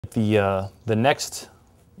The next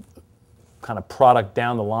kind of product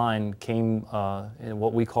down the line came in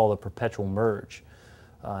what we call the Perpetual merge.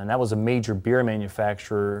 And that was a major beer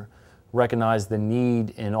manufacturer recognized the need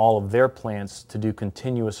in all of their plants to do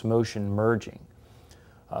continuous motion merging.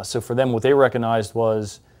 So for them, what they recognized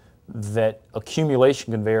was that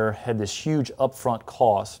accumulation conveyor had this huge upfront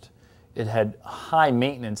cost. It had high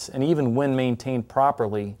maintenance, and even when maintained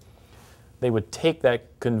properly, they would take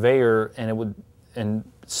that conveyor and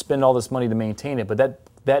spend all this money to maintain it, but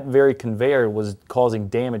that very conveyor was causing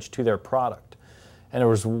damage to their product. And there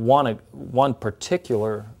was one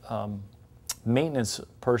particular maintenance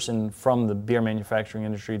person from the beer manufacturing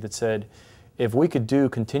industry that said, if we could do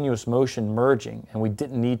continuous motion merging and we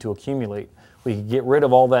didn't need to accumulate, we could get rid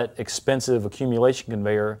of all that expensive accumulation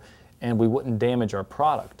conveyor and we wouldn't damage our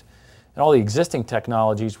product. And all the existing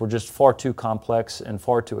technologies were just far too complex and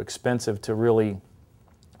far too expensive to really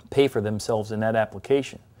pay for themselves in that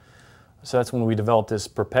application. So that's when we developed this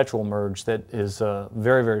Perpetual merge that is a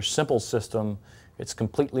very, very simple system. It's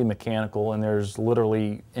completely mechanical, and there's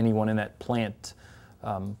literally anyone in that plant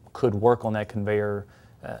could work on that conveyor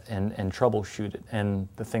and troubleshoot it. And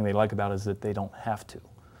the thing they like about it is that they don't have to.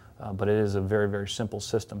 But it is a very, very simple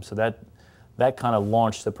system. So that kind of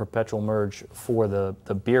launched the Perpetual merge for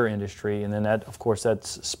the beer industry, and then that, of course,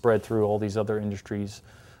 that's spread through all these other industries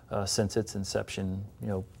since its inception,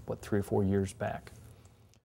 3 or 4 years back.